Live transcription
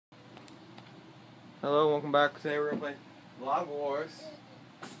Hello, welcome back. Today we're gonna play Lava Wars.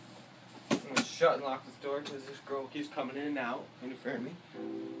 I'm gonna shut and lock this door because this girl keeps coming in and out, interfering with me.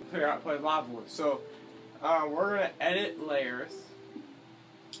 Figure out how to play Lava Wars. So, we're gonna edit layers.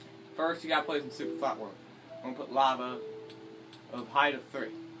 First, you gotta play some super flat world. I'm gonna put lava of height of 3.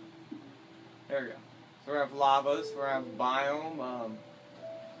 There we go. So we're gonna have lavas. We're gonna have biome.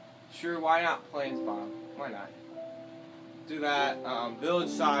 Sure, why not plains biome? Why not? Do that. Village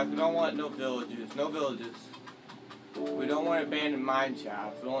size. We don't want no villages. No villages. We don't want abandoned mine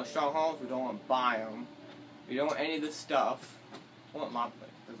shafts. We don't want strongholds. We don't want biome. We don't want any of this stuff. We want mob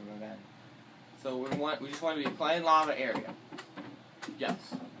place. Doesn't really matter. So we just want to be plain lava area.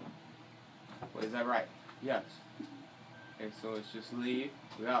 Yes. Wait, is that right? Yes. Okay, so let's just leave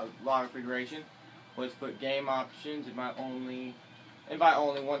without lava configuration. Let's put game options. It might only. Invite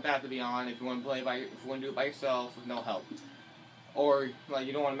only. Want that to be on if you want to play if you want to do it by yourself with no help. Or, like,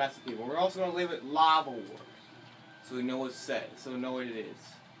 you don't want to mess with people. We're also going to leave it Lava Wars. So we know what's set. So we know what it is.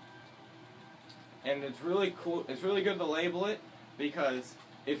 And it's really cool. It's really good to label it. Because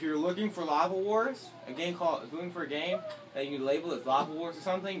if you're looking for Lava Wars, looking for a game that you label it Lava Wars or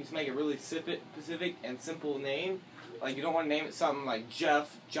something, just make it really specific and simple name. Like, you don't want to name it something like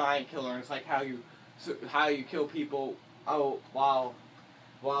Jeff Giant Killer. And it's like how you kill people while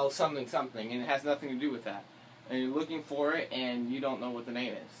something. And it has nothing to do with that. And you're looking for it, and you don't know what the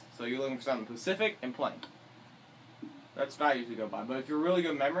name is. So you're looking for something specific and plain. That's what I usually go by. But if you're really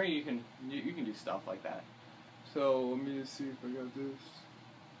good memory, you can do stuff like that. So let me just see if I got this.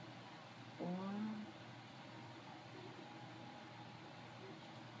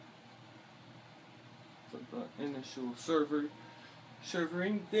 So the initial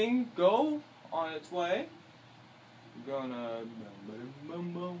servering thing go on its way. We're gonna.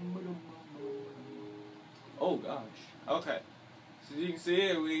 Oh gosh. Okay. So as you can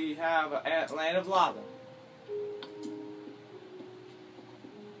see, we have a land of lava.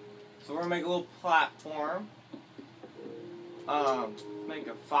 So we're gonna make a little platform. Make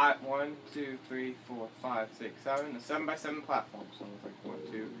a 1, 2, 3, 4, 5, 6, 7, a 7x7 platform. So it's like 1,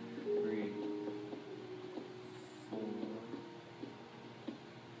 2, 3, 4.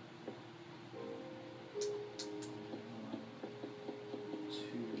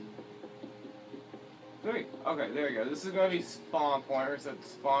 3. Okay, there we go. This is going to be spawn point. We're set the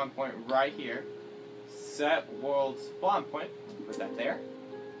spawn point right here. Set world spawn point. Put that there.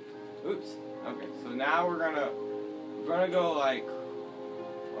 Oops. Okay, so now we're gonna go like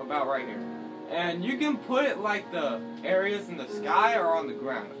about right here. And you can put it like the areas in the sky or on the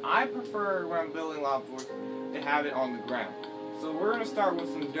ground. I prefer when I'm building Lava Wars to have it on the ground. So we're gonna start with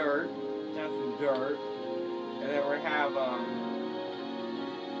some dirt. Have some dirt. And then we're gonna have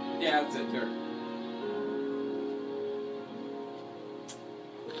yeah, that's it, dirt.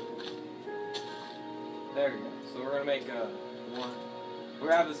 There we go. So we're gonna make a one. We're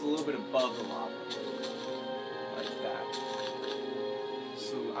gonna have this a little bit above the lava, like that.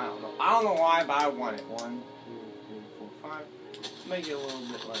 So I don't know why, but I want it. 1, 2, 3, 4, 5. Let's make it a little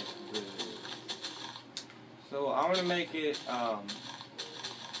bit like this. So I'm gonna make it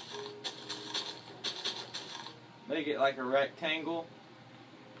like a rectangle.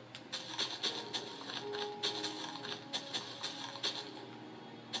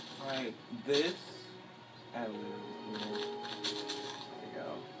 Like this. Add a little. There you go.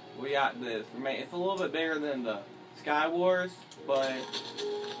 We got this. It's a little bit bigger than the Sky Wars, but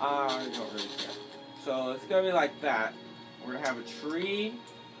I don't really care. So it's gonna be like that. We're gonna have a tree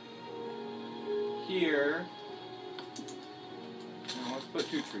here. Now let's put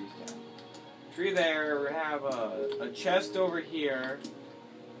 2 trees down. Tree there. We're gonna have a chest over here.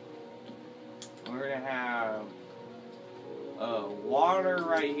 We're gonna have water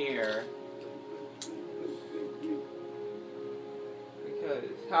right here. Because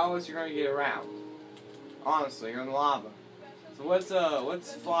how else you're gonna get around? Honestly, you're in lava. So let's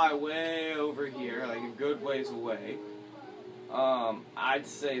fly way over here, like a good ways away. I'd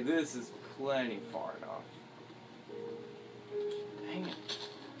say this is plenty far enough. Dang it.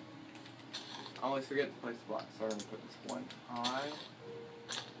 I always forget to place the block, so I'm gonna put this one high.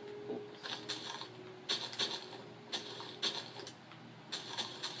 Oops.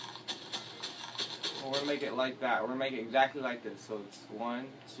 We're gonna make it like that. We're gonna make it exactly like this. So it's 1,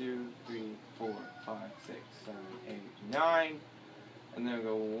 2, 3, 4, 5, 6, 7, 8, 9. And then we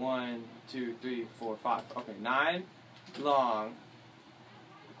go 1, 2, 3, 4, 5. Okay, 9 long.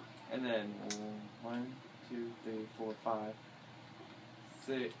 And then 1, 2, 3, 4, 5,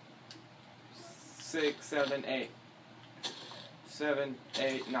 6, 7, 8. 7,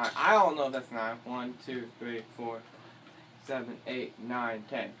 8, 9. I don't know if that's 9. 1, 2, 3, 4, 7, 8, 9,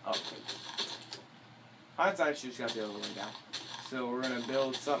 10. Okay. Hindsight, she just got the other way down. So we're gonna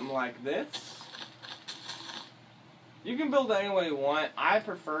build something like this. You can build it any way you want. I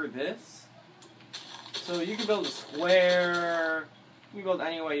prefer this. So you can build a square. You can build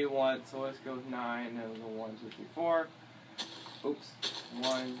any way you want. So let's go with 9 and we'll go 1, 2, 3, 4. Oops.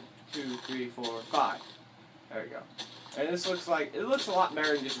 1, 2, 3, 4, 5. There we go. And this looks like, it looks a lot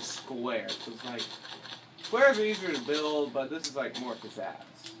better than just a square. So it's like, squares are easier to build, but this is like more pizzazz.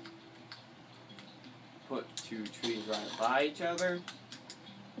 Put 2 trees right by each other.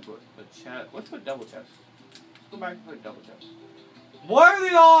 Put a chest. Let's put double chest. Let's go back and put double chest. What are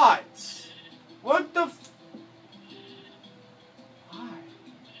the odds? What the f... Why?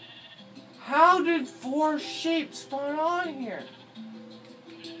 How did 4 shapes spawn on here?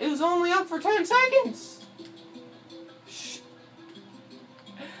 It was only up for 10 seconds! Shh.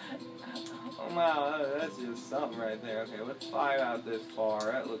 Oh wow, that's just something right there. Okay, let's find out this far.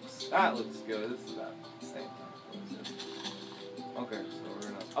 That looks good. This is about the same time. Okay, so we're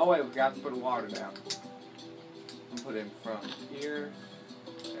gonna... Oh wait, we got to put water down. And put it in front here.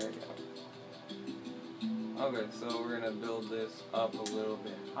 There we go. Okay, so we're gonna build this up a little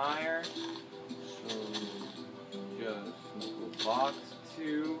bit higher. So just make a little box.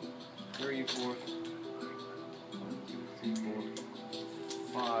 2, 3, 4. 1, 2, 3,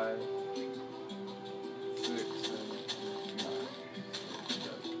 4, 5, 6, 7, 8, 9.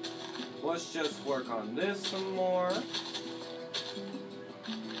 Let's just work on this some more.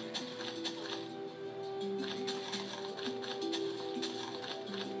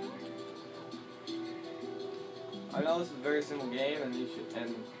 I know this is a very simple game, and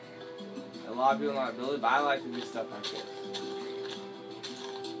a lot of people know how to build it, but I like to do stuff like this.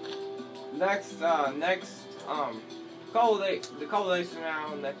 Couple days from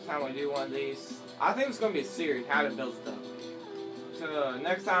now, next time we do one of these, I think it's going to be a series, how to build stuff. So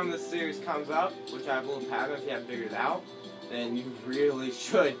next time this series comes up, which I have a little pattern if you haven't figured it out, then you really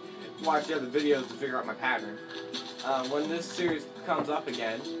should watch the other videos to figure out my pattern. When this series comes up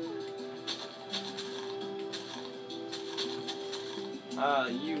again,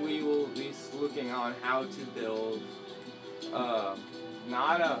 we will be looking on how to build,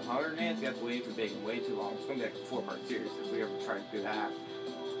 not a Hunger Games, that's way too big and way too long. It's going to be like a 4-part series if we ever try to do that.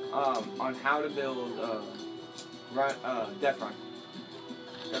 On how to build, Death Run.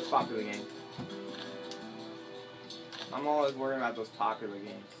 That's a popular game. I'm always worried about those popular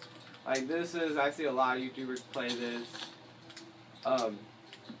games. Like this is, I see a lot of YouTubers play this.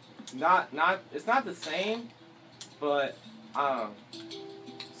 It's not the same, but,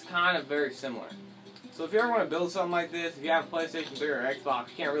 it's kind of very similar. So if you ever want to build something like this, if you have a PlayStation 3 or Xbox,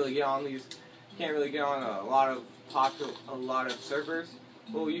 you can't really get on a lot of servers.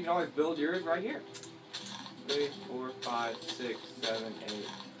 Well, you can always build yours right here. 3, 4, 5, 6, 7, 8,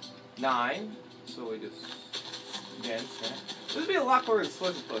 9. So we just again, this would be a lot quicker than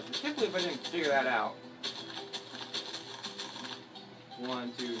Slippy Push. Particularly if I didn't figure that out.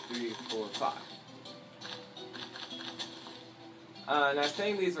 1, 2, 3, 4, 5. And I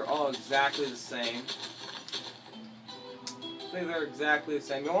think these are all exactly the same. I think they're exactly the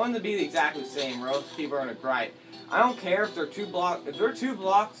same. You want them to be exactly the same, or else people are gonna gripe. I don't care if they're two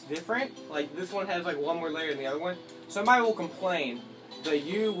blocks different. Like this one has like one more layer than the other one. Somebody will complain that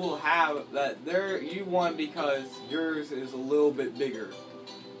you will have you won because yours is a little bit bigger,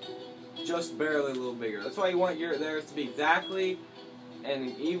 just barely a little bigger. That's why you want theirs to be exactly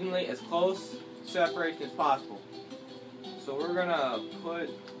and evenly as close separation as possible. So we're gonna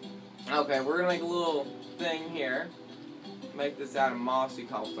we're gonna make a little thing here. Make this out of mossy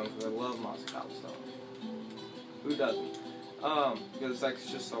cobblestone because I love mossy cobblestone. Who doesn't? Because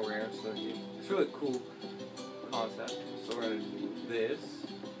it's just so rare. So it's really cool concept. So we're gonna do this.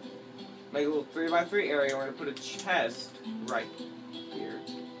 Make a little 3x3 area. We're gonna put a chest right here.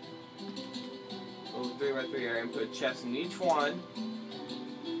 A little 3x3 area and put a chest in each one.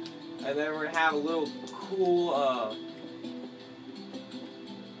 And then we're gonna have a little cool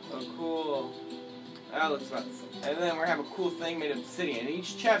that looks about the same. And then we're gonna have a cool thing made of obsidian. In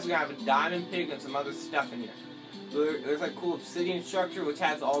each chest we're gonna have a diamond pig and some other stuff in here. So there's like cool obsidian structure which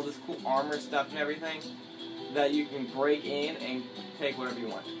has all this cool armor stuff and everything that you can break in and take whatever you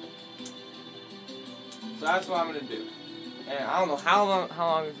want. So that's what I'm gonna do. And I don't know how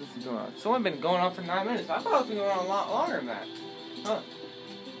long is this going on. It's only been going on for 9 minutes. I thought it was going on a lot longer than that. Huh.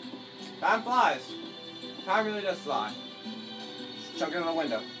 Time flies. Time really does fly. Just chuck it in the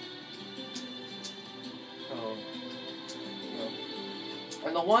window. So,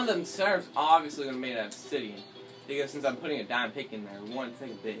 and the one that serves obviously going to be made out of obsidian. Because since I'm putting a diamond pick in there, we want to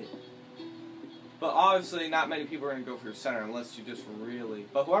take a bit. But obviously, not many people are going to go for your center unless you just really...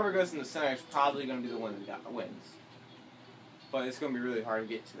 But whoever goes in the center is probably going to be the one that wins. But it's going to be really hard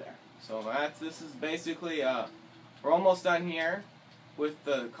to get to there. So this is basically... we're almost done here with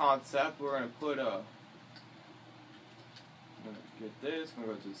the concept. We're going to put a... I'm going to get this. I'm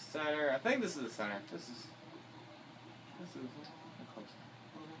going to go to the center. I think this is the center. This is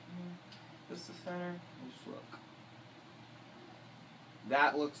the center. Just look.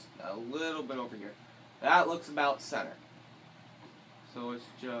 That looks a little bit over here. That looks about center. So it's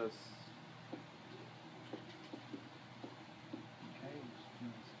just...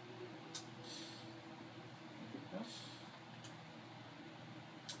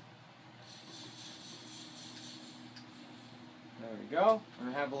 There we go. We're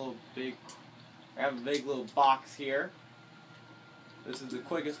gonna have a big little box here. This is the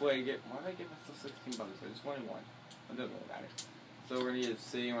quickest way to get. Why did I get myself 16 bucks? I just wanted one. It doesn't really matter. So we're gonna need a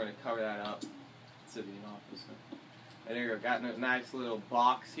city, and we're gonna cover that up. City and office. And there we go. Got a nice little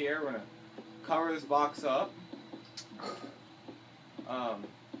box here. We're gonna cover this box up. Then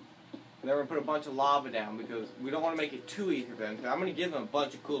we're gonna put a bunch of lava down because we don't want to make it too easy for them. I'm gonna give them a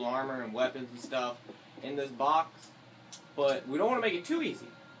bunch of cool armor and weapons and stuff in this box, but we don't want to make it too easy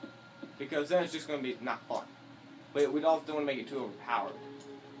because then it's just gonna be not fun. But we also don't want to make it too overpowered.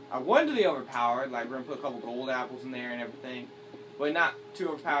 I want it to be overpowered, like we're going to put a couple gold apples in there and everything, but not too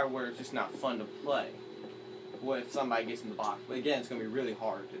overpowered where it's just not fun to play if somebody gets in the box. But again, it's going to be really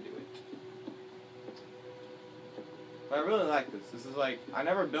hard to do it. But I really like this. This is like, I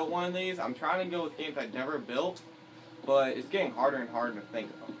never built one of these. I'm trying to go with games I've never built, but it's getting harder and harder to think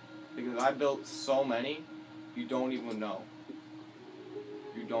of them. Because I built so many, you don't even know.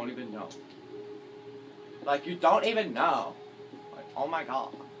 You don't even know. Like, you don't even know. Like, oh my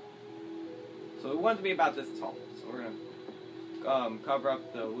god. So we want it to be about this tall. So we're going to cover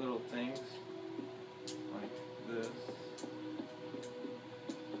up the little things. Like this.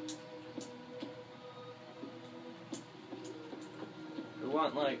 We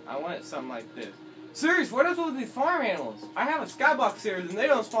want, like, I want it something like this. Serious, what is with these farm animals? I have a Skybox series and they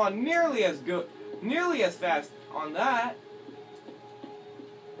don't spawn nearly as good, nearly as fast on that.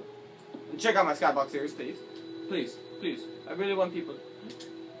 Check out my Skybox series, please. Please, please. I really want people.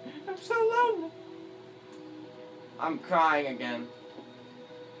 I'm so lonely. I'm crying again.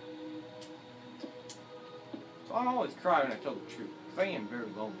 I always cry when I tell the truth, because I am very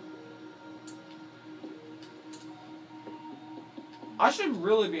lonely. I should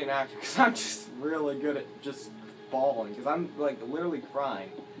really be an actor, because I'm just really good at just bawling, because I'm, like, literally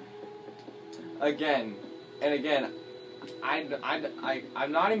crying. Again and again. I'm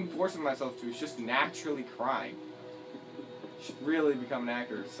not even forcing myself to. It's just naturally crying. I should really become an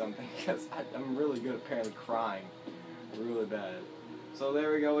actor or something because I'm really good at apparently crying really bad. So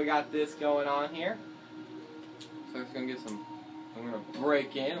there we go. We got this going on here. So it's gonna get some. I'm gonna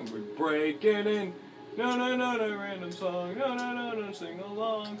break in. We're breaking in. No, no, no, no, random song. No, no, no, no, sing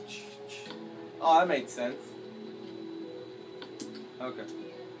along. Oh, that made sense. Okay.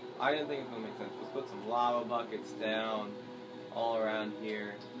 I didn't think it was going to make sense. Let's put some lava buckets down all around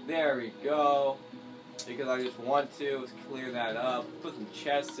here. There we go. Because I just want to. Let's clear that up. Put some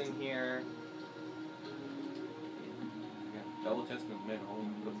chests in here. Yeah, double chest in the middle.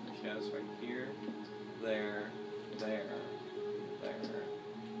 Put some chests right here. There. There. There.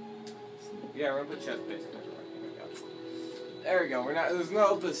 Yeah, we're going to put chest basically everywhere. There we go. There's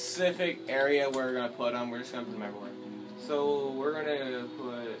no specific area where we're going to put them. We're just going to put them everywhere. So we're going to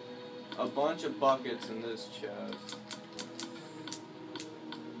put a bunch of buckets in this chest.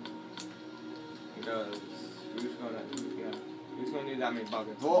 Because who's gonna need that many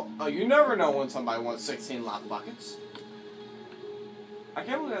buckets? Well, you never know when somebody wants 16 lava buckets. I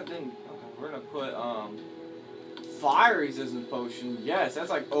can't believe that didn't. Okay, we're gonna put fire resistance potion. Yes, that's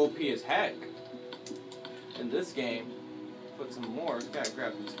like OP as heck. In this game, put some more. We gotta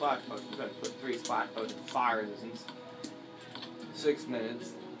grab some splash potions. We gotta put 3 splash potions of fire resistance. 6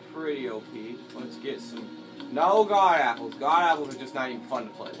 minutes. Pretty OP. Let's get some. No god apples. God apples are just not even fun to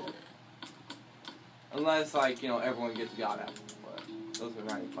play with. Unless, like, you know, everyone gets god apples. But those are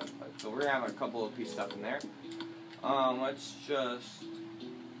not even fun to play with. So we're gonna have a couple OP stuff in there. Let's just.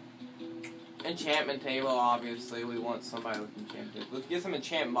 Enchantment table, obviously. We want somebody with enchantment table. Let's get some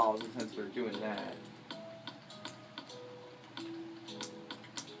enchantment balls since we're doing that.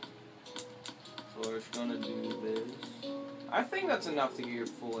 So we're just gonna do this. I think that's enough to get your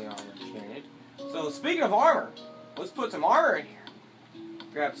fully armor enchanted. So speaking of armor, let's put some armor in here.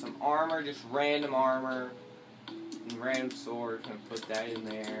 Grab some armor, just random armor, and random sword, and put that in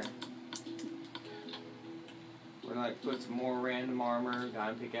there. We're gonna put some more random armor,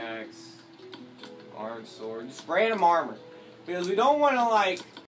 diamond pickaxe, Iron sword. Just random armor. Because we don't want to, like,